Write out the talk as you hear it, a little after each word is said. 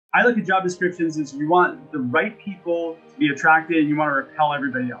I look at job descriptions as you want the right people to be attracted and you want to repel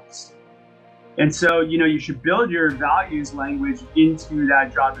everybody else. And so, you should build your values language into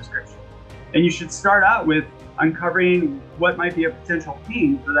that job description. And you should start out with uncovering what might be a potential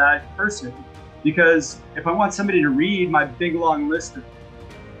pain for that person. Because if I want somebody to read my big long list of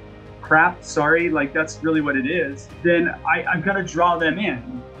crap, sorry, like that's really what it is, then I've got to draw them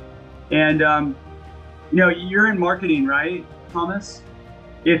in. And, you're in marketing, right, Thomas?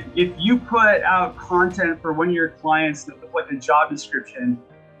 If you put out content for one of your clients that look like a job description,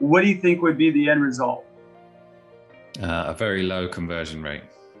 what do you think would be the end result? A very low conversion rate.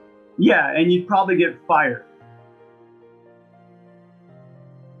 Yeah, and you'd probably get fired.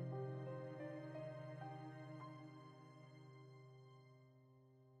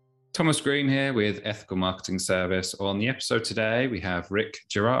 Thomas Green here with Ethical Marketing Service. On the episode today, we have Rick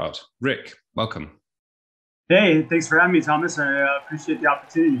Girard. Rick, welcome. Hey, thanks for having me, Thomas. I appreciate the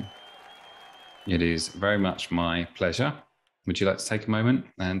opportunity. It is very much my pleasure. Would you like to take a moment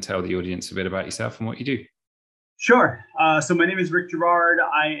and tell the audience a bit about yourself and what you do? Sure. So my name is Rick Girard.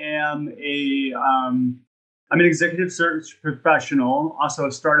 I'm an executive search professional, also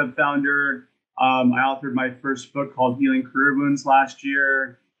a startup founder. I authored my first book called Healing Career Wounds last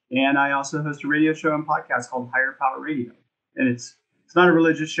year. And I also host a radio show and podcast called Higher Power Radio. And it's not a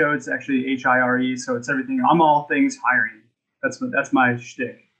religious show. It's actually HIRE. So it's everything. I'm all things hiring. That's my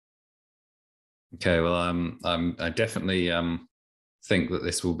shtick. Okay. Well, I definitely think that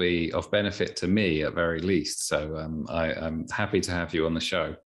this will be of benefit to me at very least. So I'm happy to have you on the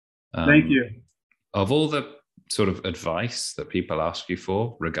show. Thank you. Of all the sort of advice that people ask you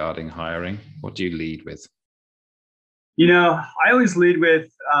for regarding hiring, what do you lead with? I always lead with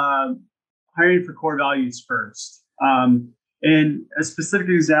hiring for core values first. And a specific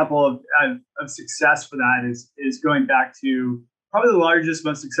example of success for that is going back to probably the largest,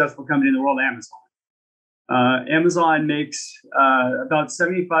 most successful company in the world, Amazon. Amazon makes about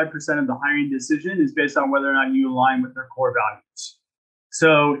 75% of the hiring decision is based on whether or not you align with their core values.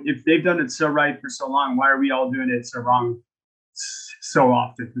 So if they've done it so right for so long, why are we all doing it so wrong so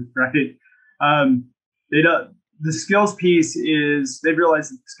often, right? The skills piece they've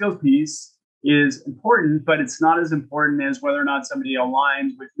realized that the skills piece is important, but it's not as important as whether or not somebody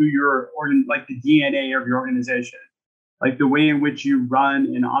aligns with who like the DNA of your organization, like the way in which you run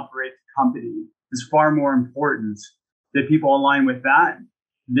and operate the company is far more important that people align with that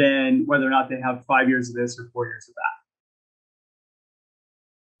than whether or not they have 5 years of this or 4 years of that.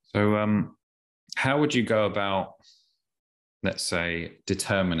 So how would you go about, let's say,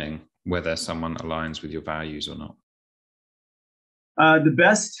 determining whether someone aligns with your values or not? The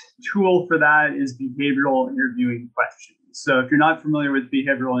best tool for that is behavioral interviewing questions. So if you're not familiar with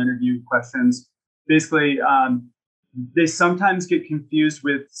behavioral interview questions, basically, they sometimes get confused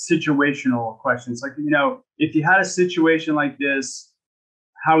with situational questions. Like, if you had a situation like this,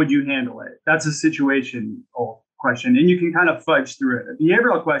 how would you handle it? That's a situational question. And you can kind of fudge through it. A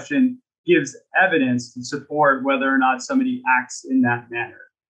behavioral question gives evidence to support whether or not somebody acts in that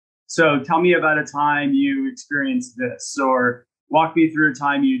manner. So tell me about a time you experienced this, or walk me through a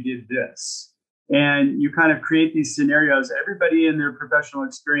time you did this. And you kind of create these scenarios. Everybody in their professional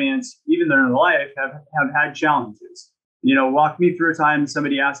experience, even their life, have had challenges. Walk me through a time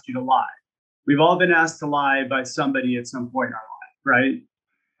somebody asked you to lie. We've all been asked to lie by somebody at some point in our life,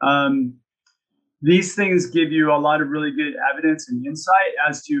 right? These things give you a lot of really good evidence and insight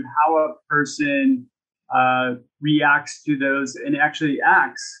as to how a person reacts to those and actually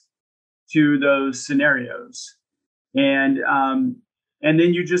acts to those scenarios. And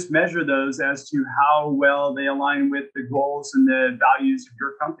then you just measure those as to how well they align with the goals and the values of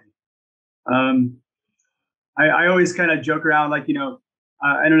your company. I always kind of joke around, like,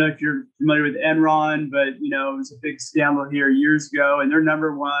 I don't know if you're familiar with Enron, but, it was a big scandal here years ago, and their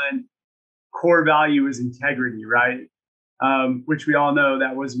number one core value is integrity, right? Which we all know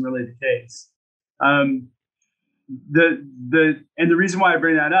that wasn't really the case. The reason why I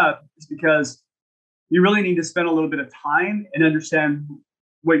bring that up is because you really need to spend a little bit of time and understand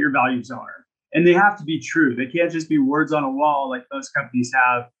what your values are. And they have to be true. They can't just be words on a wall like most companies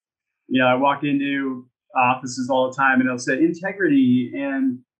have. I walk into offices all the time and they'll say integrity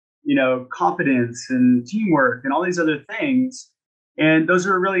and, confidence and teamwork and all these other things. And those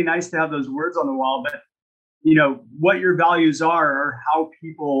are really nice to have those words on the wall. But, what your values are how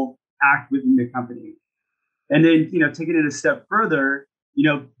people act within the company. And then, taking it a step further,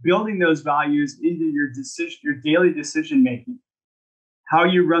 building those values into your daily decision making, how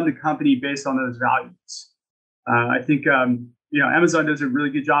you run the company based on those values. I think, Amazon does a really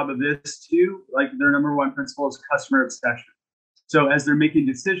good job of this too. Like, their number one principle is customer obsession. So as they're making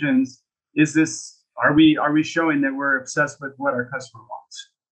decisions, are we showing that we're obsessed with what our customer wants?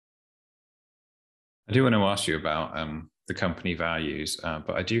 I do want to ask you about the company values,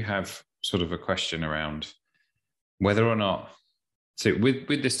 but I do have sort of a question around whether or not. So with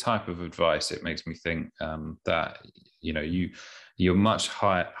this type of advice, it makes me think that you're much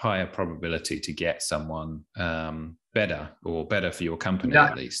higher probability to get someone better for your company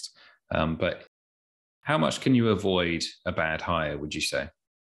at least. But how much can you avoid a bad hire, would you say?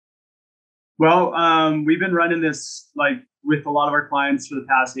 Well, we've been running this with a lot of our clients for the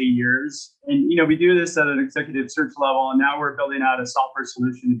past 8 years. And, we do this at an executive search level. And now we're building out a software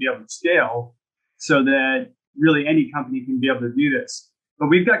solution to be able to scale so that really any company can be able to do this. But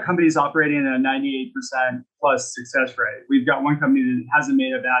we've got companies operating at a 98% plus success rate. We've got one company that hasn't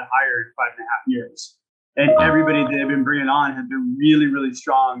made a bad hire in 5.5 years. And everybody that they've been bringing on have been really, really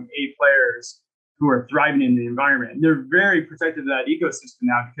strong A players who are thriving in the environment. And they're very protective of that ecosystem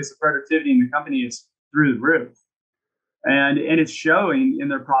now because the productivity in the company is through the roof. And it's showing in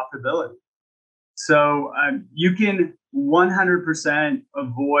their profitability. So you can 100%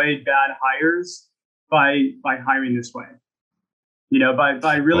 avoid bad hires by hiring this way.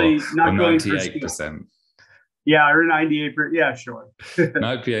 By really not going for 98%. Yeah, or 98%. Yeah, sure.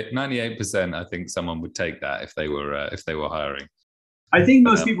 98%. I think someone would take that if they were hiring. I think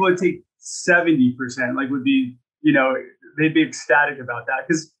most people would take 70%. Would be they'd be ecstatic about that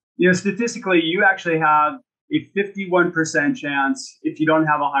because statistically you actually have a 51% chance if you don't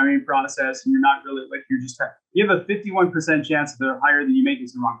have a hiring process and you're not really you have a 51% chance that the hire that you make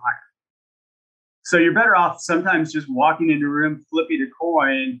is the wrong hire. So you're better off sometimes just walking into a room, flipping a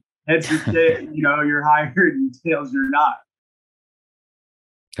coin, heads or tails, you're hired, and tails you're not.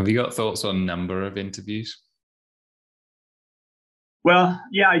 Have you got thoughts on number of interviews? Well,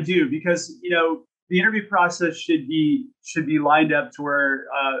 yeah, I do, because the interview process should be lined up to where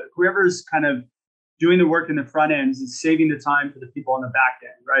whoever's kind of doing the work in the front end is saving the time for the people on the back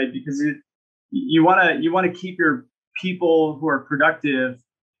end, right? Because you want to keep your people who are productive,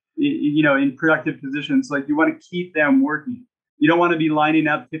 in productive positions. You want to keep them working. You don't want to be lining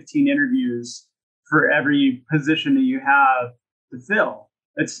up 15 interviews for every position that you have to fill.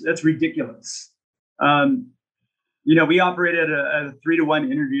 That's ridiculous. We operate at a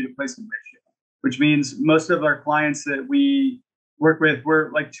 3-to-1 interview to placement ratio, which means most of our clients that we work with,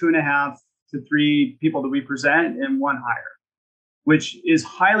 we're 2.5 to 3 people that we present and 1 hire, which is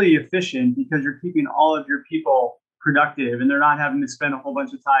highly efficient because you're keeping all of your people productive and they're not having to spend a whole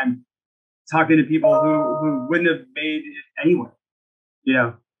bunch of time talking to people who wouldn't have made it anyway.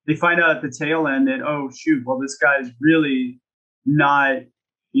 They find out at the tail end that, oh, shoot, well, this guy's really not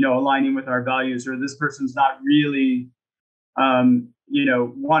aligning with our values, or this person's not really,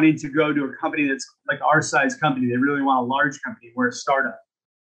 wanting to go to a company that's like our size company. They really want a large company. We're a startup,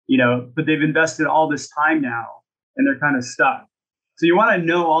 but they've invested all this time now and they're kind of stuck. So you want to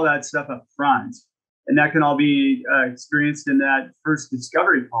know all that stuff up front, and that can all be experienced in that first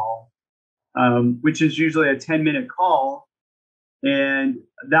discovery call, which is usually a 10-minute call. And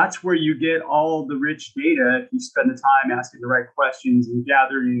that's where you get all the rich data if you spend the time asking the right questions and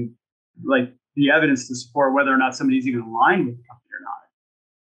gathering the evidence to support whether or not somebody's even aligned with the company or not.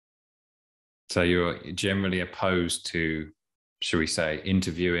 So you're generally opposed to, should we say,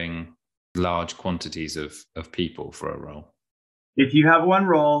 interviewing large quantities of people for a role? If you have one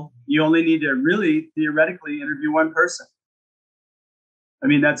role, you only need to really theoretically interview one person. I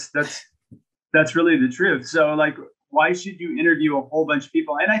mean, that's really the truth. So why should you interview a whole bunch of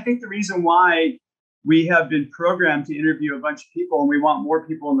people? And I think the reason why we have been programmed to interview a bunch of people and we want more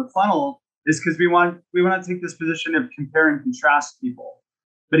people in the funnel is because we want to take this position of compare and contrast people.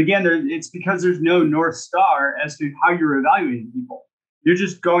 But again, it's because there's no North Star as to how you're evaluating people. You're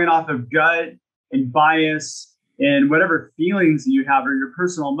just going off of gut and bias and whatever feelings that you have or your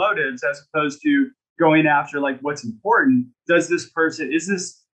personal motives, as opposed to going after what's important.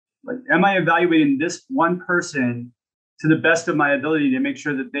 Am I evaluating this one person to the best of my ability to make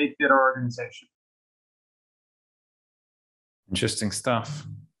sure that they fit our organization? Interesting stuff.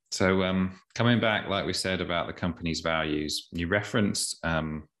 So coming back, like we said, about the company's values, you referenced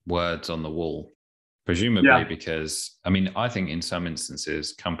words on the wall, presumably because, I think in some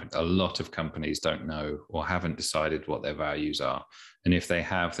instances, a lot of companies don't know or haven't decided what their values are. And if they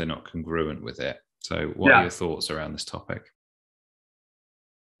have, they're not congruent with it. So what are your thoughts around this topic?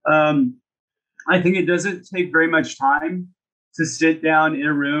 I think it doesn't take very much time to sit down in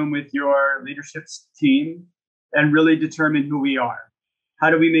a room with your leadership team and really determine who we are. How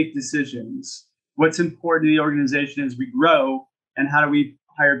do we make decisions? What's important to the organization as we grow? And how do we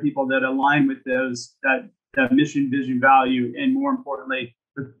hire people that align with that that mission, vision, value, and more importantly,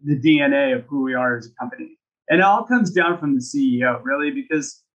 the DNA of who we are as a company. And it all comes down from the CEO, really,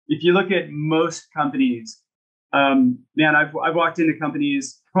 because if you look at most companies, man, I've walked into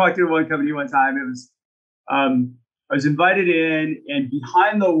companies. I walked into one company one time. It was I was invited in, and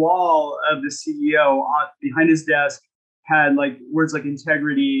behind the wall of the CEO, behind his desk, had like words like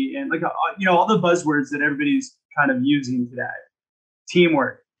integrity and like all the buzzwords that everybody's kind of using today.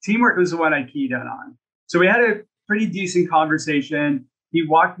 Teamwork was the one I keyed in on. So we had a pretty decent conversation. He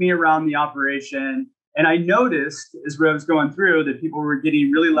walked me around the operation, and I noticed as I was going through that people were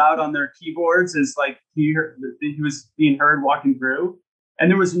getting really loud on their keyboards as like he was being heard walking through. And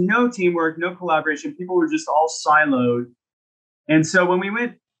there was no teamwork, no collaboration. People were just all siloed. And so when we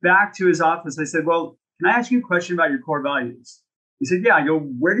went back to his office, I said, well, can I ask you a question about your core values? He said, yeah. I go,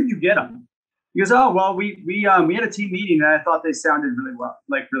 where did you get them? He goes, oh, well, we had a team meeting and I thought they sounded really well,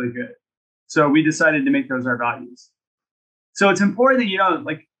 like really good. So we decided to make those our values. So it's important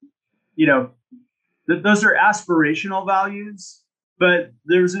that, those are aspirational values, but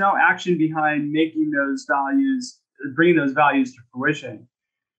there's no action behind making those values, bringing those values to fruition.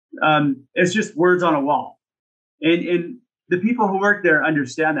 It's just words on a wall. And the people who work there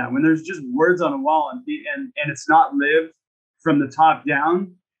understand that when there's just words on a wall and it's not lived from the top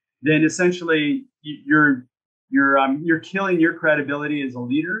down, then essentially you're killing your credibility as a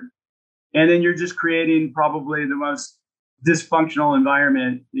leader, and then you're just creating probably the most dysfunctional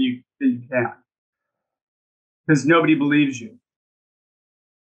environment that you can, because nobody believes you.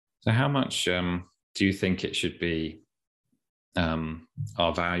 So how much do you think it should be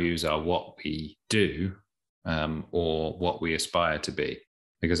our values are what we do or what we aspire to be?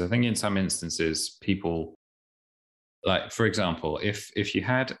 Because I think in some instances people, like for example, if you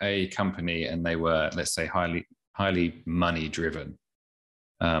had a company and they were, let's say, highly money driven,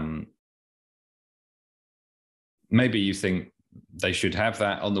 maybe you think they should have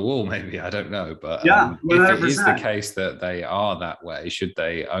that on the wall, maybe, I don't know. But yeah, if it is the case that they are that way, should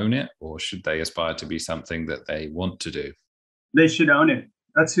they own it, or should they aspire to be something that they want to do? They should own it.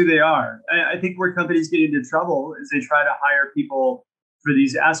 That's who they are. I think where companies get into trouble is they try to hire people for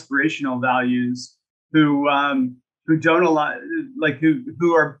these aspirational values who don't allow, like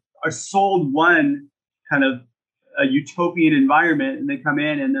who are sold one kind of a utopian environment, and they come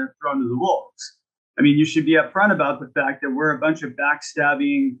in and they're thrown to the wolves. I mean, you should be upfront about the fact that we're a bunch of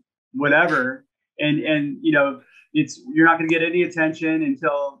backstabbing whatever, and you're not going to get any attention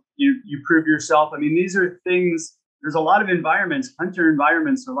until you prove yourself. I mean, these are things. There's a lot of environments, hunter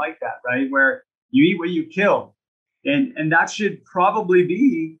environments are like that, right? Where you eat what you kill, and that should probably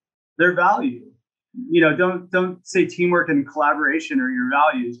be their value. Don't say teamwork and collaboration are your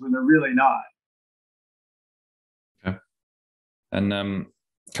values when they're really not. Okay. And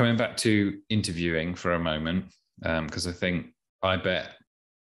coming back to interviewing for a moment, because I bet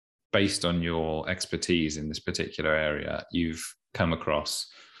based on your expertise in this particular area, you've come across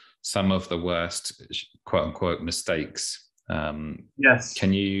some of the worst, quote unquote, mistakes. Yes.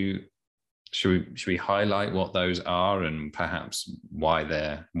 Should we highlight what those are and perhaps why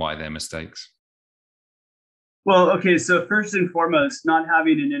they're mistakes? Well, okay. So first and foremost, not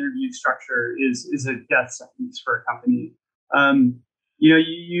having an interview structure is a death sentence for a company.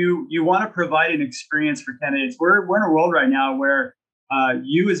 You want to provide an experience for candidates. We're in a world right now where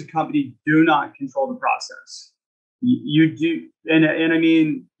you as a company do not control the process. You do, and I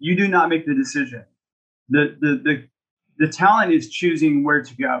mean, you do not make the decision. The talent is choosing where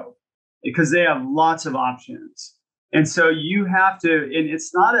to go because they have lots of options, and so you have to. And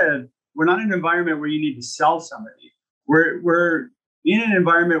we're not in an environment where you need to sell somebody. We're in an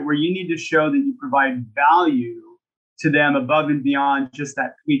environment where you need to show that you provide value to them above and beyond just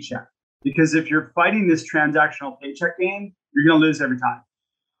that paycheck. Because if you're fighting this transactional paycheck game, you're going to lose every time.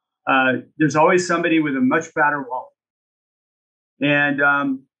 There's always somebody with a much fatter wallet. And,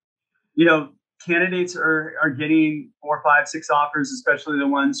 candidates are getting 4, 5, 6 offers, especially the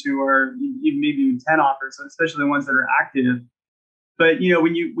ones who are maybe even 10 offers, especially the ones that are active. But,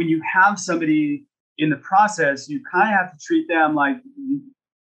 when you have somebody in the process, you kind of have to treat them like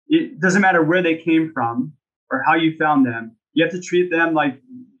it doesn't matter where they came from or how you found them. You have to treat them like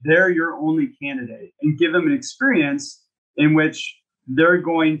they're your only candidate and give them an experience in which they're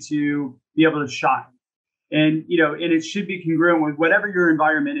going to be able to shine. And, and it should be congruent with whatever your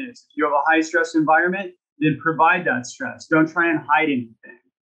environment is. If you have a high stress environment, then provide that stress. Don't try and hide anything.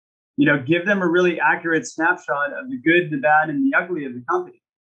 Give them a really accurate snapshot of the good, the bad, and the ugly of the company.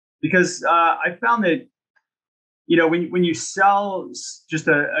 Because I found that, when you sell just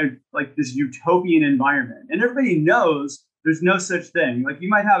like this utopian environment, and everybody knows There's no such thing. Like you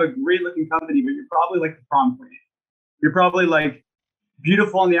might have a great looking company, but you're probably like the prom queen. You're probably like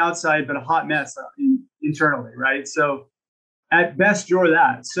beautiful on the outside, but a hot mess internally, right? So at best, you're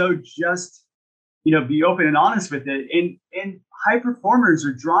that. So just be open and honest with it. And high performers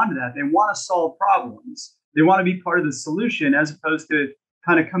are drawn to that. They want to solve problems. They want to be part of the solution as opposed to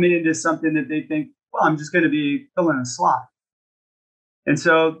kind of coming into something that they think, well, I'm just going to be filling a slot. And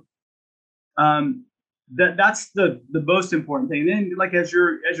so that's the most important thing. And then, like as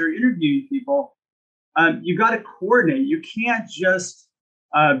you're interviewing people, you got to coordinate. You can't just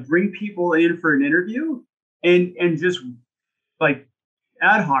bring people in for an interview and just like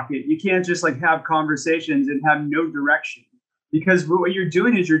ad hoc it. You can't just like have conversations and have no direction, because what you're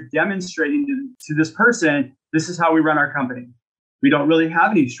doing is you're demonstrating to this person, this is how we run our company. We don't really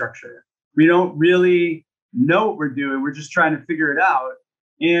have any structure. We don't really know what we're doing. We're just trying to figure it out.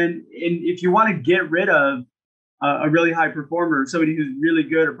 And if you want to get rid of a really high performer, somebody who's really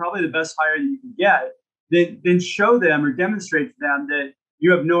good, or probably the best hire that you can get, then show them or demonstrate to them that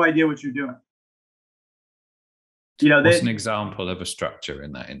you have no idea what you're doing. What's an example of a structure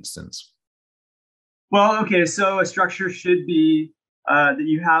in that instance? Well, okay, so a structure should be that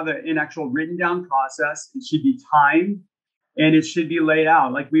you have an actual written down process. It should be timed, and it should be laid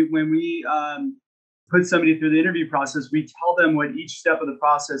out. Like when we put somebody through the interview process, we tell them what each step of the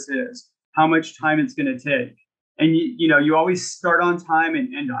process is, how much time it's going to take, and you always start on time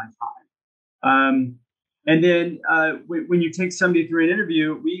and end on time. And then when you take somebody through an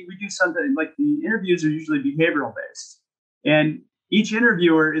interview, we do something like the interviews are usually behavioral based, and each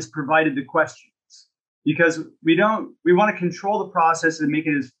interviewer is provided the questions, because we want to control the process and make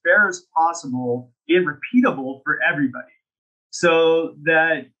it as fair as possible and repeatable for everybody, so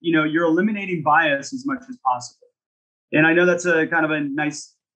that you're eliminating bias as much as possible. And I know that's a kind of a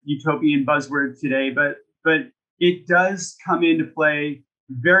nice utopian buzzword today, but it does come into play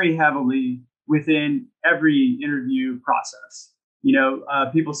very heavily within every interview process.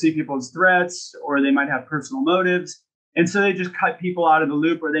 People see people as threats, or they might have personal motives. And so they just cut people out of the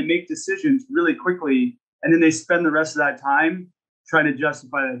loop, or they make decisions really quickly. And then they spend the rest of that time trying to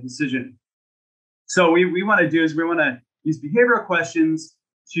justify that decision. So we want to do is we want to use behavioral questions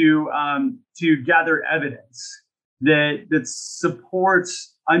to gather evidence that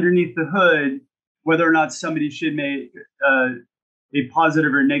supports underneath the hood whether or not somebody should make a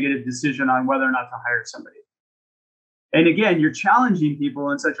positive or negative decision on whether or not to hire somebody. And again, you're challenging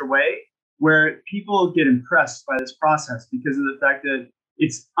people in such a way where people get impressed by this process because of the fact that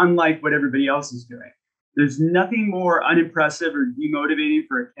it's unlike what everybody else is doing. There's nothing more unimpressive or demotivating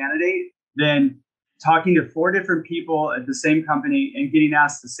for a candidate than talking to 4 different people at the same company and getting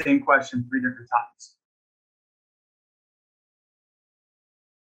asked the same question 3 different times.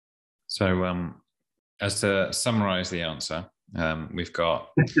 So as to summarize the answer, we've got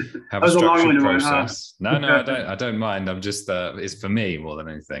have a structured process. Huh? No, I don't mind. I'm just it's for me more than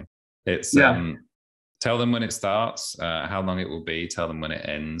anything. It's tell them when it starts, how long it will be, tell them when it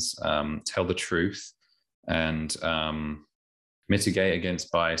ends, tell the truth, and mitigate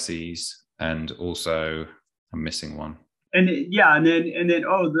against biases, and also I'm missing one. And then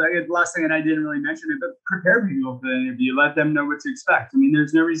the last thing, and I didn't really mention it, but prepare people for the interview. Let them know what to expect. I mean,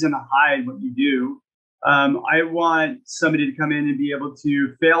 there's no reason to hide what you do. I want somebody to come in and be able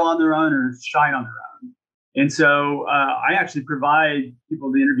to fail on their own or shine on their own. And so I actually provide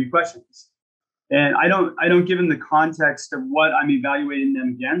people the interview questions, and I don't give them the context of what I'm evaluating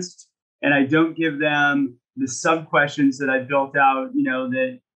them against, and I don't give them the sub questions that I built out,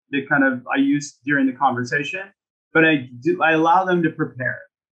 that kind of I use during the conversation. But I allow them to prepare.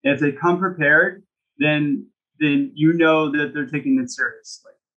 And if they come prepared, then that they're taking it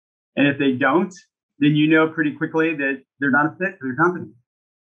seriously. And if they don't, then pretty quickly that they're not a fit for your company.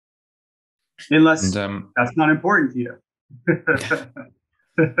 Unless that's not important to you.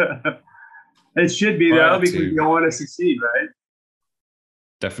 It should be, though, because you don't want to succeed, right?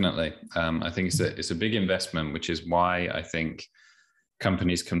 Definitely. I think it's a big investment, which is why I think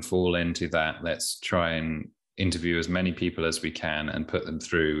companies can fall into that. Let's try and interview as many people as we can and put them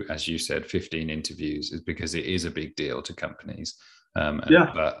through, as you said, 15 interviews, is because it is a big deal to companies.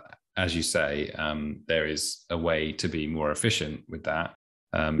 But as you say, there is a way to be more efficient with that.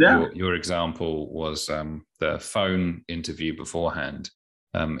 Your example was the phone interview beforehand.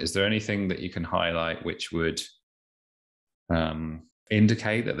 Is there anything that you can highlight which would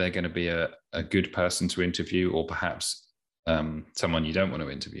indicate that they're going to be a good person to interview, or perhaps someone you don't want to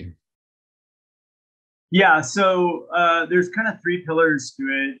interview? Yeah, so there's kind of 3 pillars to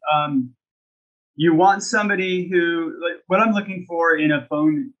it. You want somebody who, like, what I'm looking for in a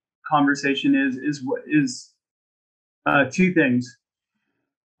phone conversation is Two things.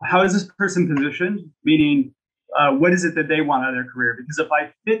 How is this person positioned? Meaning, what is it that they want out of their career? Because if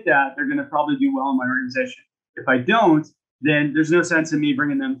I fit that, they're going to probably do well in my organization. If I don't, then there's no sense in me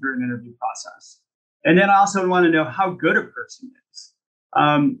bringing them through an interview process. And then I also want to know how good a person is.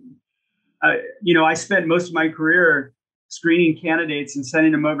 I spent most of my career screening candidates and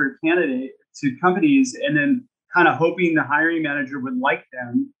sending them over to companies, and then kind of hoping the hiring manager would like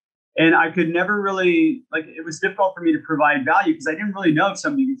them. And I could never really, it was difficult for me to provide value because I didn't really know if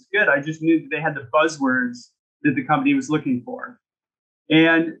somebody was good. I just knew that they had the buzzwords that the company was looking for.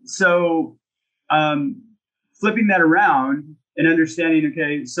 And so flipping that around and understanding,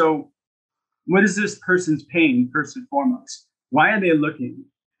 okay, so what is this person's pain first and foremost? Why are they looking?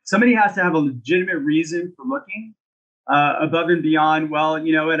 Somebody has to have a legitimate reason for looking above and beyond, well,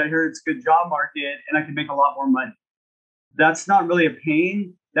 you know what, I heard it's a good job market and I can make a lot more money. That's not really a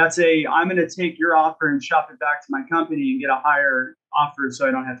pain. That's I'm going to take your offer and shop it back to my company and get a higher offer so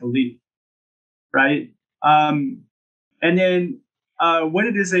I don't have to leave. Right. And then what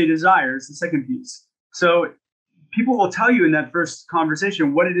it is they desire is the second piece. So people will tell you in that first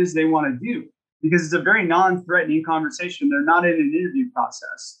conversation what it is they want to do, because it's a very non-threatening conversation. They're not in an interview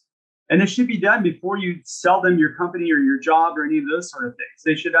process. And it should be done before you sell them your company or your job or any of those sort of things.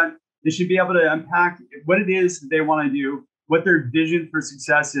 They should be able to unpack what it is that they want to do, what their vision for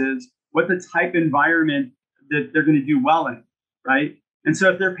success is, what the type environment that they're going to do well in, right? And so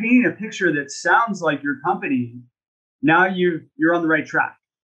if they're painting a picture that sounds like your company, now you're on the right track.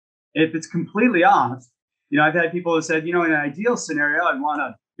 If it's completely off, I've had people who said, in an ideal scenario, I'd want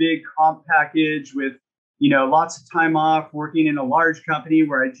a big comp package with, lots of time off, working in a large company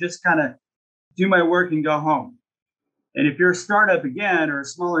where I just kind of do my work and go home. And if you're a startup again or a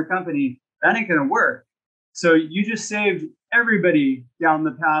smaller company, that ain't going to work. So you just saved everybody down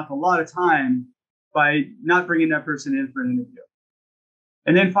the path a lot of time by not bringing that person in for an interview.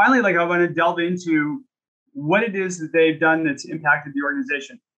 And then finally, I want to delve into what it is that they've done that's impacted the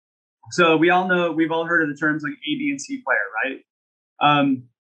organization. So we've all heard of the terms like A, B, and C player, right?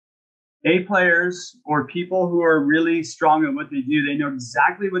 A players, or people who are really strong at what they do, they know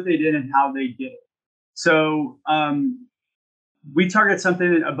exactly what they did and how they did it. So we target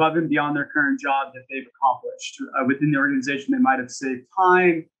something above and beyond their current job that they've accomplished within the organization. They might have saved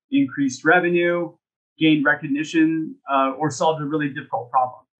time, increased revenue, gained recognition, or solved a really difficult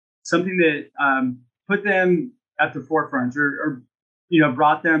problem. Something that put them at the forefront or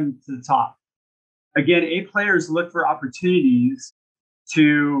brought them to the top. Again, A players look for opportunities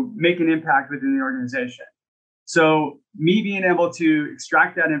to make an impact within the organization. So me being able to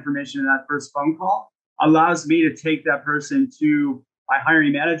extract that information in that first phone call allows me to take that person to my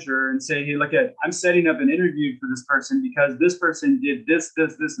hiring manager and say, hey, I'm setting up an interview for this person because this person did this,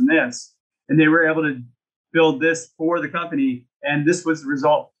 this, this, and this, and they were able to build this for the company, and this was the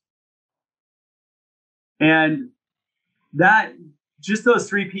result. And that, just those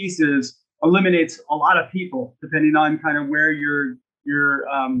three pieces eliminates a lot of people, depending on kind of where your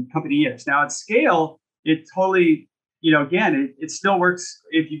company is. Now at scale, it totally, again, it still works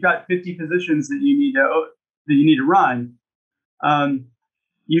if you've got 50 positions that you need to run.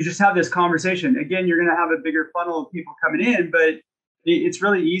 You just have this conversation. Again, you're going to have a bigger funnel of people coming in, but it's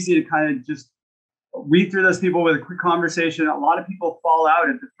really easy to kind of just read through those people with a quick conversation. A lot of people fall out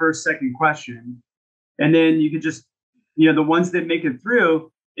at the first, second question. And then you could just, the ones that make it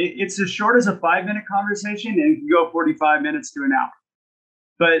through, it's as short as a 5-minute conversation, and it can go 45 minutes to an hour.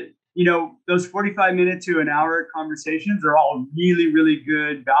 But, those 45 minute to an hour conversations are all really, really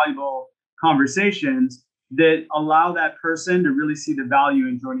good, valuable conversations that allow that person to really see the value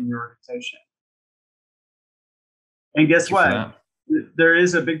in joining your organization. And guess what? There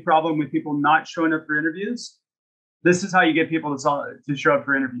is a big problem with people not showing up for interviews. This is how you get people to show up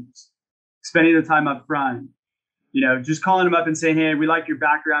for interviews. Spending the time up front, just calling them up and saying, hey, we like your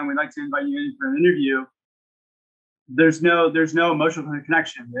background. We'd like to invite you in for an interview. There's no emotional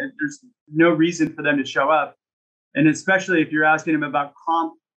connection. There's no reason for them to show up. And especially if you're asking them about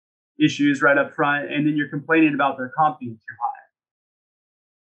comp issues right up front, and then you're complaining about their comp being too high.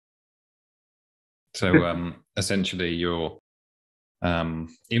 So essentially you're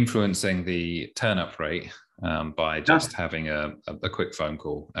influencing the turn-up rate by just having a quick phone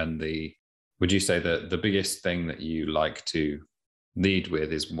call. And would you say that the biggest thing that you like to lead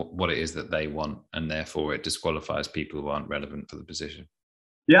with is what it is that they want, and therefore it disqualifies people who aren't relevant for the position?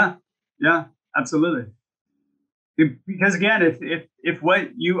 Yeah, absolutely. Because again, if what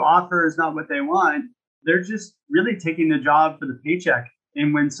you offer is not what they want, they're just really taking the job for the paycheck.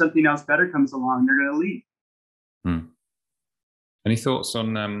 And when something else better comes along, they're going to leave. Any thoughts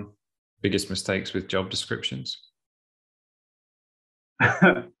on biggest mistakes with job descriptions?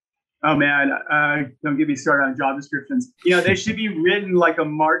 Oh man, don't get me started on job descriptions. They should be written like a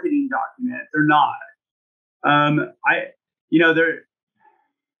marketing document. They're not. They're,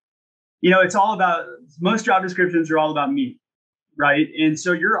 it's all about, most job descriptions are all about me, right? And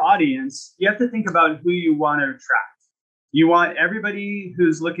so your audience, you have to think about who you want to attract. You want everybody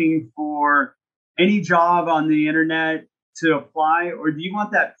who's looking for any job on the internet to apply, or do you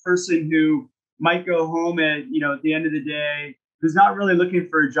want that person who might go home at the end of the day, who's not really looking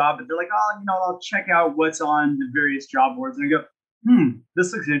for a job, but they're like, oh, I'll check out what's on the various job boards, and I go,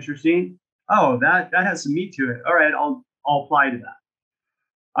 this looks interesting. Oh, that has some meat to it. All right, I'll apply to that.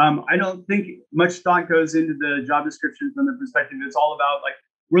 I don't think much thought goes into the job description from the perspective it's all about like,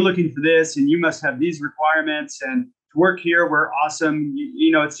 we're looking for this and you must have these requirements, and to work here we're awesome.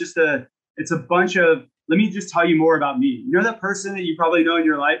 It's a bunch of, let me just tell you more about me. That person that you probably know in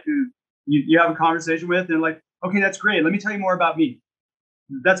your life who you have a conversation with and like, okay, that's great, let me tell you more about me.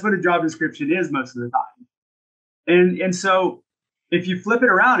 That's what a job description is most of the time. And so if you flip it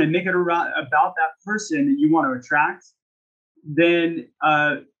around and make it around about that person that you want to attract, then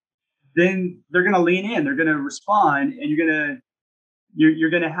they're going to lean in, they're going to respond, and you're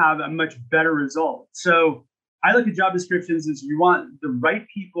going to have a much better result. So I look at job descriptions as you want the right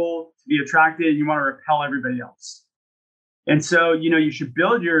people to be attracted, and you want to repel everybody else. And so, you should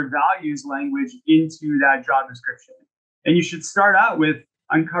build your values language into that job description. And you should start out with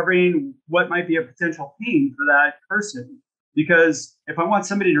uncovering what might be a potential pain for that person. Because if I want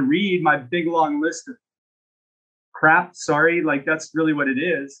somebody to read my big long list of crap, sorry, like that's really what it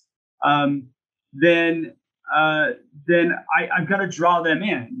is, then I've got to draw them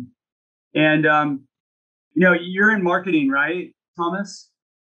in. And you're in marketing, right, Thomas?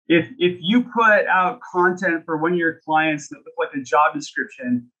 If you put out content for one of your clients that look like a job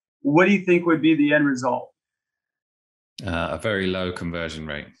description, what do you think would be the end result? A very low conversion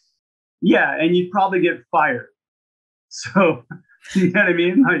rate. Yeah, and you'd probably get fired. So, you know what I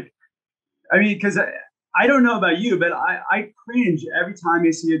mean? Because I don't know about you, but I cringe every time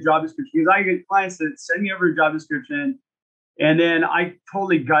I see a job description, because I get clients that send me over a job description and then I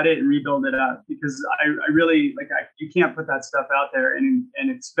totally gut it and rebuild it up, because I really you can't put that stuff out there and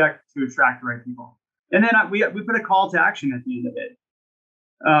expect to attract the right people. And then we put a call to action at the end of it.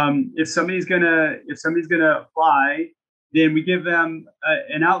 If somebody's gonna apply, then we give them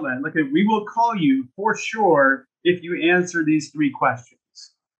an outlet. Like, we will call you for sure if you answer these 3 questions.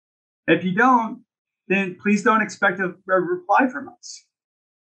 If you don't, then please don't expect a reply from us.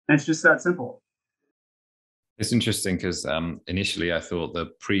 And it's just that simple. It's interesting because initially I thought the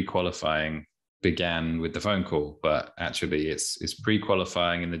pre-qualifying began with the phone call, but actually it's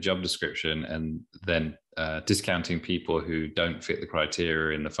pre-qualifying in the job description, and then discounting people who don't fit the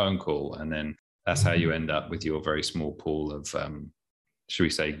criteria in the phone call. And then that's how you end up with your very small pool of, should we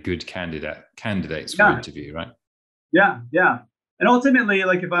say, good candidates for interview, right? Yeah. And ultimately,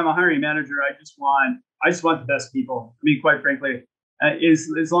 like, if I'm a hiring manager, I just want the best people. I mean, quite frankly,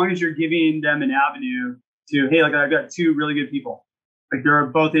 as long as you're giving them an avenue to, hey, like, I've got 2 really good people, like they're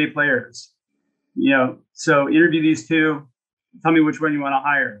both A players, so interview these 2, tell me which one you want to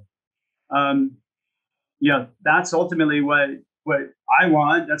hire. That's ultimately what I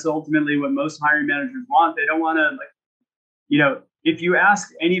want. That's ultimately what most hiring managers want. They don't want to, if you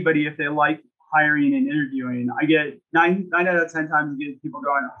ask anybody if they like hiring and interviewing, I get 9 out of 10 times you get people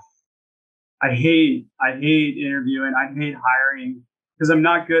going, oh, I hate interviewing, I hate hiring because I'm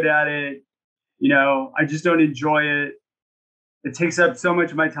not good at it. I just don't enjoy it. It takes up so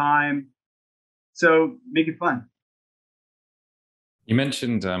much of my time. So make it fun. You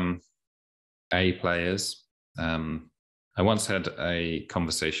mentioned A players. I once had a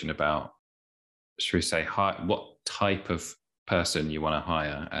conversation about, should we say, what type of person you want to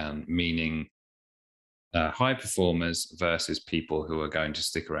hire, and meaning high performers versus people who are going to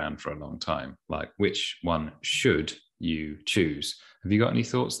stick around for a long time. Like, which one should you choose? Have you got any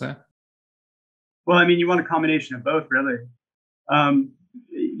thoughts there? Well, I mean, you want a combination of both, really.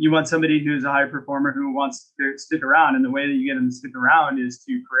 You want somebody who's a high performer who wants to stick around, and the way that you get them to stick around is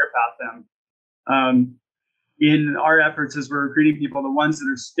to career path them. In our efforts as we're recruiting people, the ones that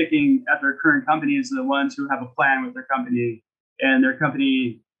are sticking at their current companies are the ones who have a plan with their company, and their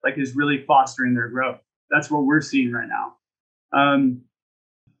company is really fostering their growth. That's what we're seeing right now.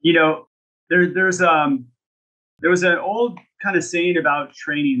 There was an old kind of saying about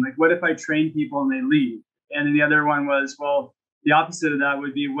training, like, what if I train people and they leave? And then the other one was, well, the opposite of that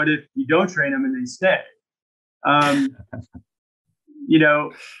would be, what if you don't train them and they stay?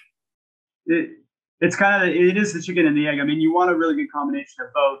 It's kind of, it is the chicken and the egg. I mean, you want a really good combination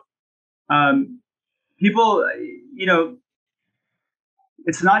of both. People,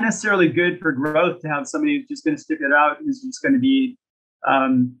 it's not necessarily good for growth to have somebody who's just going to stick it out, who's just going to be,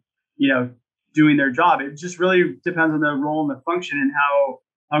 um, you know, doing their job. It just really depends on the role and the function and how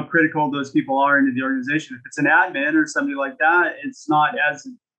critical those people are into the organization. If it's an admin or somebody like that, it's not as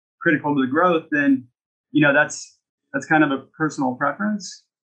critical to the growth. Then, that's kind of a personal preference.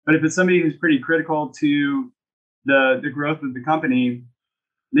 But if it's somebody who's pretty critical to the growth of the company,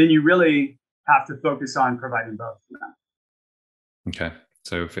 then you really have to focus on providing both for them. Okay.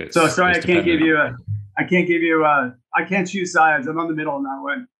 So if it's sorry, it's I can't choose sides. I'm on the middle on that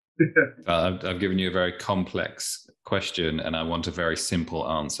one. I've given you a very complex question, and I want a very simple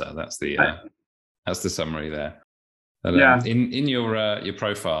answer. That's the summary there. But, in your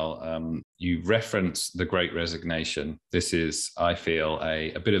profile, you reference the Great Resignation. This is, I feel,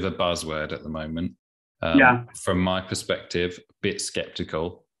 a bit of a buzzword at the moment. From my perspective, a bit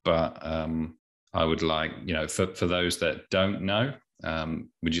skeptical, but I would like, for those that don't know,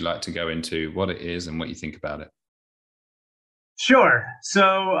 would you like to go into what it is and what you think about it? Sure. So,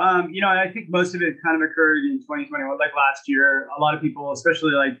 I think most of it kind of occurred in 2021, like last year. A lot of people,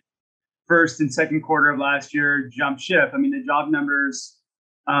 especially like first and second quarter of last year, jumped ship. I mean, the job numbers,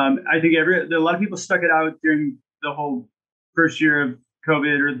 I think a lot of people stuck it out during the whole first year of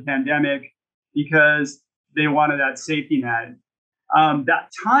COVID or the pandemic because they wanted that safety net. That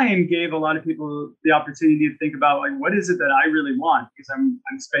time gave a lot of people the opportunity to think about, like, what is it that I really want? Because I'm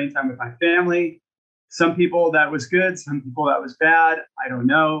spending time with my family. Some people that was good, some people that was bad. I don't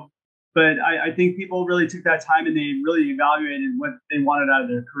know. But I think people really took that time and they really evaluated what they wanted out of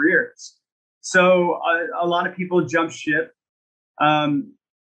their careers. So a lot of people jumped ship. And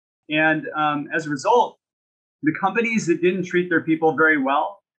as a result, the companies that didn't treat their people very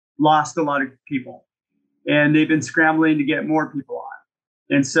well lost a lot of people. And they've been scrambling to get more people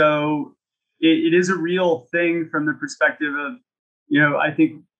on. And so it is a real thing from the perspective of, I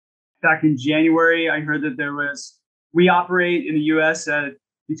think back in January, I heard that we operate in the US at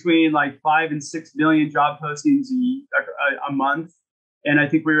between like 5 and 6 million job postings a month. And I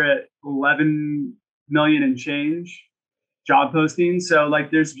think we were at 11 million and change job postings. So like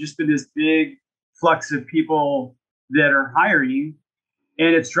there's just been this big flux of people that are hiring,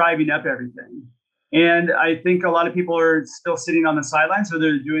 and it's driving up everything. And I think a lot of people are still sitting on the sidelines, so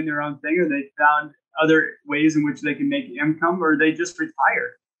they're doing their own thing, or they found other ways in which they can make income, or they just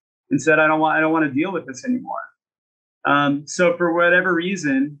retired and said, I don't want to deal with this anymore. So for whatever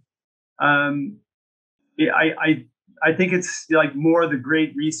reason, I think it's like more of the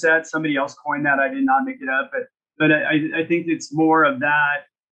Great Reset. Somebody else coined that. I did not make it up, but I think it's more of that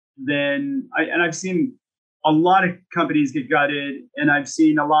than I've seen a lot of companies get gutted, and I've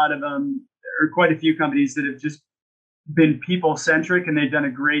seen a lot of them, or quite a few companies that have just been people centric, and they've done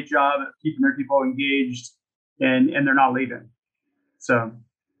a great job of keeping their people engaged, and they're not leaving. So,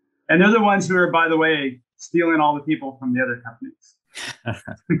 and they're the ones who are, by the way, stealing all the people from the other companies.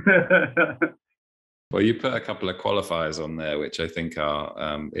 Well, you put a couple of qualifiers on there, which I think are,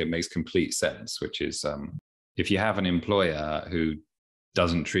 it makes complete sense, which is if you have an employer who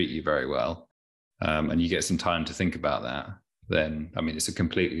doesn't treat you very well, and you get some time to think about that, then, I mean, it's a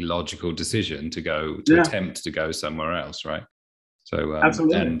completely logical decision to attempt to go somewhere else, right? So,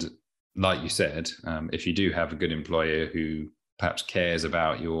 Absolutely. And like you said, if you do have a good employer who perhaps cares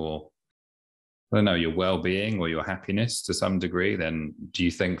about your well-being or your happiness to some degree, then do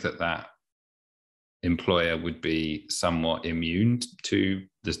you think that employer would be somewhat immune to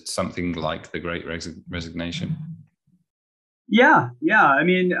something like the Great Resignation? Yeah. I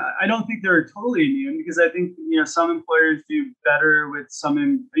mean, I don't think they're totally immune, because I think, some employers do better with some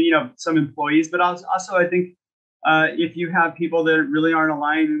employees, but also I think if you have people that really aren't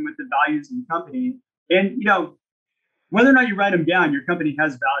aligning with the values of the company, and, whether or not you write them down, your company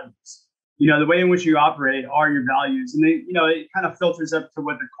has values. The way in which you operate are your values, and it kind of filters up to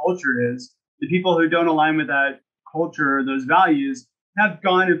what the culture is. The people who don't align with that culture or those values have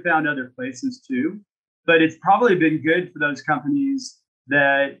gone and found other places too. But it's probably been good for those companies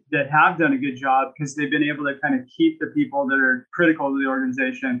that have done a good job, because they've been able to kind of keep the people that are critical to the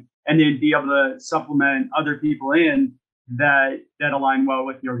organization, and then be able to supplement other people in that align well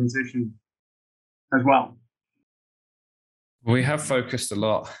with the organization as well. We have focused a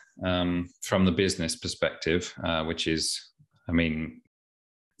lot from the business perspective, which is, I mean,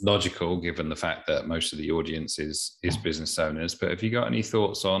 logical given the fact that most of the audience is business owners. But have you got any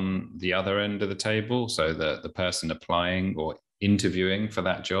thoughts on the other end of the table? So the person applying or interviewing for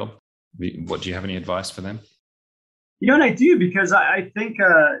that job, what do you have any advice for them? And I do, because I think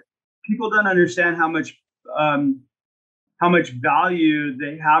people don't understand how much value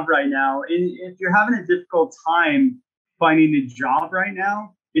they have right now. And if you're having a difficult time finding a job right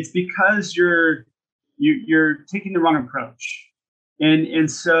now, it's because you're taking the wrong approach.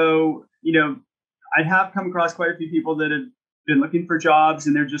 And so, I have come across quite a few people that have been looking for jobs,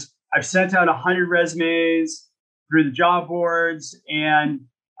 and I've sent out 100 resumes through the job boards, and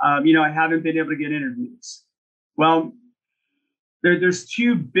I haven't been able to get interviews. Well, there's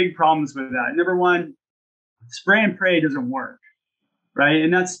two big problems with that. Number one, spray and pray doesn't work, right?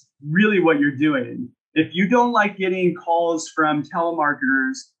 And that's really what you're doing. If you don't like getting calls from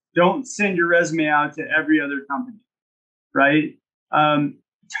telemarketers, don't send your resume out to every other company, right?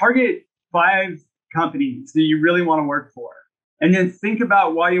 Target 5 companies that you really want to work for, and then think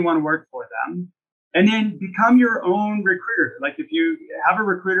about why you want to work for them, and then become your own recruiter. Like if you have a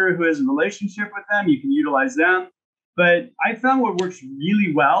recruiter who has a relationship with them, you can utilize them. But I found what works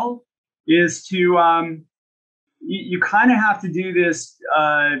really well is to you kind of have to do this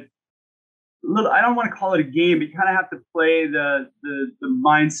little, I don't want to call it a game, but you kind of have to play the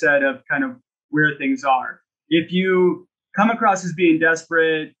mindset of kind of where things are. If you come across as being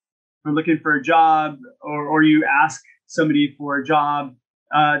desperate or looking for a job, or you ask somebody for a job,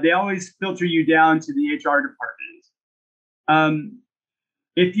 they always filter you down to the HR department.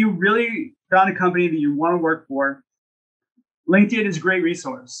 If you really found a company that you want to work for, LinkedIn is a great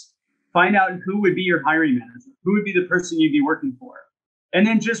resource. Find out who would be your hiring manager, who would be the person you'd be working for, and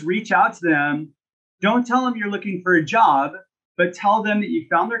then just reach out to them. Don't tell them you're looking for a job, but tell them that you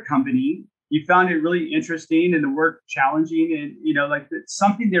found their company, you found it really interesting and the work challenging, and like it's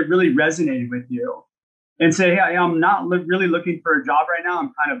something that really resonated with you. And say, hey, I'm not really looking for a job right now.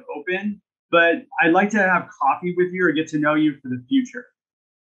 I'm kind of open, but I'd like to have coffee with you or get to know you for the future,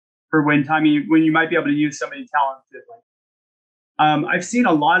 for when you might be able to use somebody talented. I've seen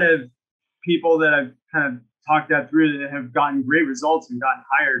a lot of people that I've kind of talked that through that have gotten great results and gotten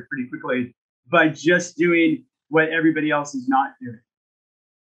hired pretty quickly by just doing what everybody else is not doing.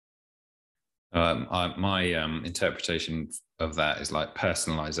 My interpretation of that is like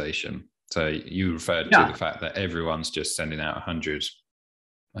personalization. So you referred to the fact that everyone's just sending out 100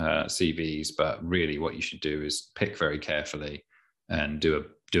 CVs, but really what you should do is pick very carefully and do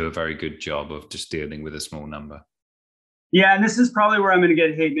a very good job of just dealing with a small number. Yeah, and this is probably where I'm going to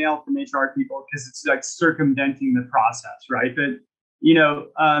get hate mail from HR people, because it's like circumventing the process, right? But when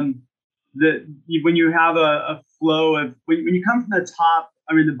you have a flow of when you come from the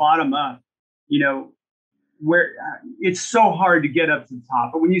bottom up, where it's so hard to get up to the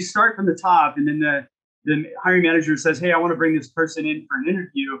top. But when you start from the top, and then the hiring manager says, "Hey, I want to bring this person in for an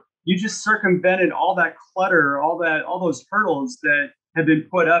interview," you just circumvented all that clutter, all those hurdles that have been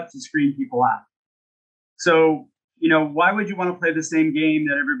put up to screen people out. So, why would you want to play the same game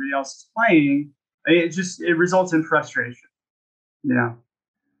that everybody else is playing? It results in frustration, and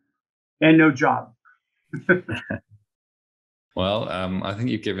no job. Well, I think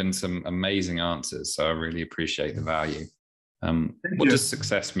you've given some amazing answers, so I really appreciate the value. What does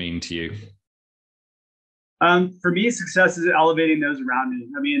success mean to you? For me, success is elevating those around me.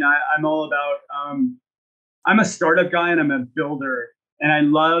 I mean, I'm all about, I'm a startup guy and I'm a builder, and I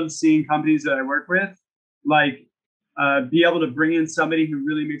love seeing companies that I work with, be able to bring in somebody who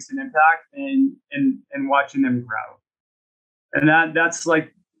really makes an impact and watching them grow. And that's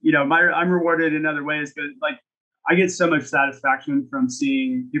like, I'm rewarded in other ways, but I get so much satisfaction from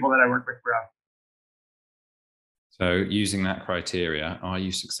seeing people that I work with grow. So using that criteria, are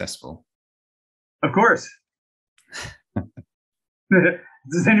you successful? Of course.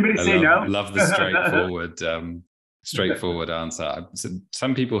 Does anybody say no? I love the straightforward answer.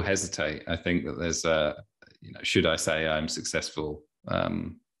 Some people hesitate. I think that there's should I say I'm successful? I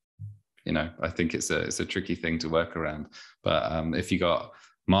think it's a tricky thing to work around. But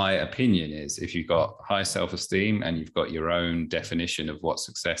my opinion is, if you've got high self-esteem and you've got your own definition of what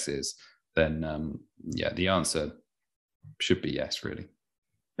success is, then the answer should be yes, really.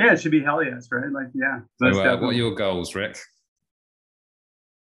 Yeah, it should be hell yes, right? So what are your goals, Rick?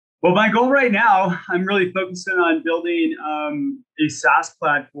 Well, my goal right now, I'm really focusing on building a SaaS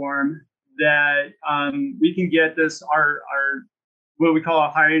platform that we can get our what we call a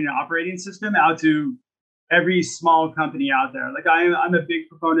hiring and operating system out to every small company out there. I'm a big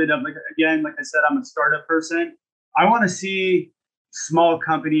proponent of, like I said, I'm a startup person. I want to see small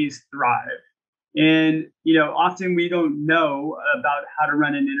companies thrive. And, often we don't know about how to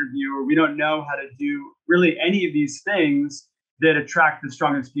run an interview, or we don't know how to do really any of these things that attract the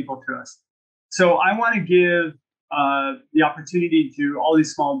strongest people to us. So I want to give the opportunity to all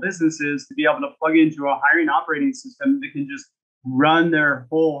these small businesses to be able to plug into a hiring operating system that can just run their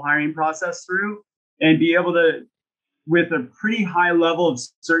whole hiring process through, and be able to, with a pretty high level of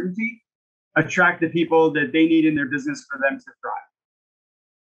certainty, attract the people that they need in their business for them to thrive.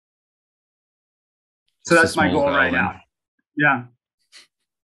 So that's my goal right now. Yeah.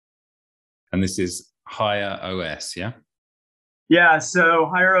 And this is HireOS, yeah? Yeah, so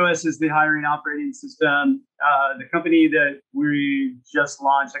HireOS is the hiring operating system. The company that we just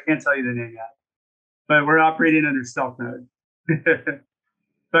launched, I can't tell you the name yet, but we're operating under stealth mode.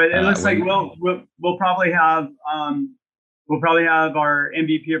 But it looks like we'll probably have our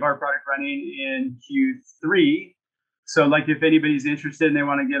MVP of our product running in Q3. So like if anybody's interested and they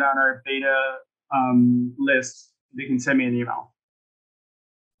want to get on our beta list, they can send me an email.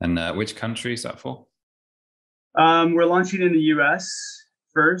 And which country is that for? We're launching in the US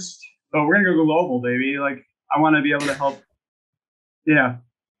first, but we're gonna go global, baby. Like I want to be able to help. Yeah,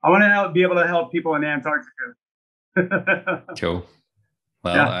 I want to be able to help people in Antarctica. Cool.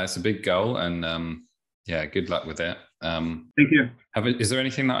 Well, Yeah. it's a big goal, and yeah, good luck with it. Thank you. Is there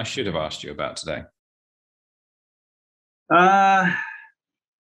anything that I should have asked you about today? How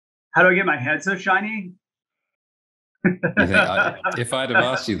do I get my head so shiny? You think if I'd have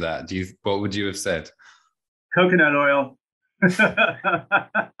asked you that, what would you have said? Coconut oil.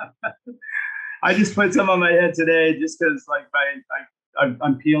 I just put some on my head today just because like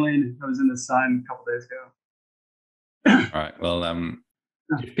I'm peeling. I was in the sun a couple days ago. All right. Well,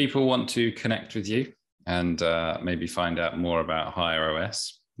 if people want to connect with you and maybe find out more about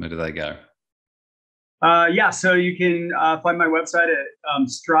HireOS, where do they go? Yeah, so you can find my website at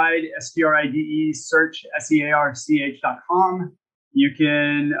stride, STRIDE, search, SEARCH.com. You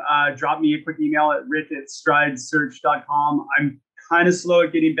can drop me a quick email at rick@stridesearch.com. I'm kind of slow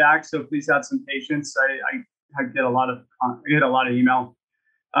at getting back, so please have some patience. I get a lot of email.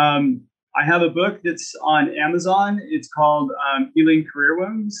 I have a book that's on Amazon. It's called Healing Career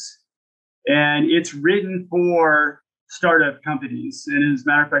Wounds, and it's written for startup companies. And as a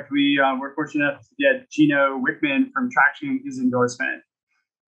matter of fact, we're fortunate enough to get Gino Wickman from Traction his endorsement.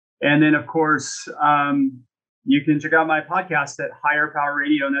 And then, of course, you can check out my podcast at Hire Power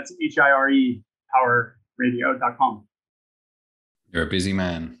Radio, and that's HIRE powerradio.com. You're a busy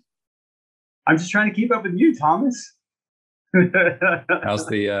man. I'm just trying to keep up with you, Thomas. How's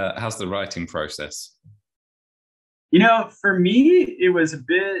the writing process? For me, it was a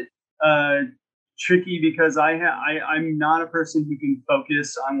bit tricky because I'm not a person who can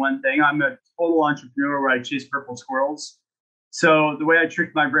focus on one thing. I'm a total entrepreneur where I chase purple squirrels. So the way I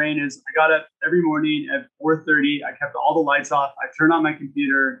tricked my brain is I got up every morning at 4:30. I kept all the lights off. I turned on my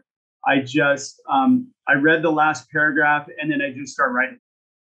computer. I just I read the last paragraph and then I just start writing.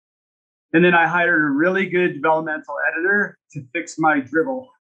 And then I hired a really good developmental editor to fix my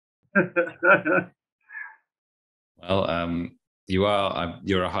dribble. Well,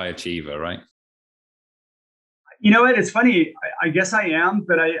 you're a high achiever, right? You know what? It's funny. I guess I am,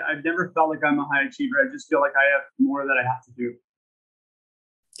 but I've never felt like I'm a high achiever. I just feel like I have more that I have to do.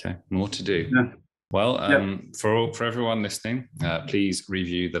 Okay, more to do. Yeah. Well, for everyone listening, please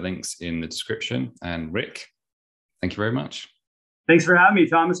review the links in the description. And Rick, thank you very much. Thanks for having me,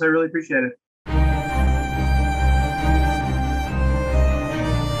 Thomas. I really appreciate it.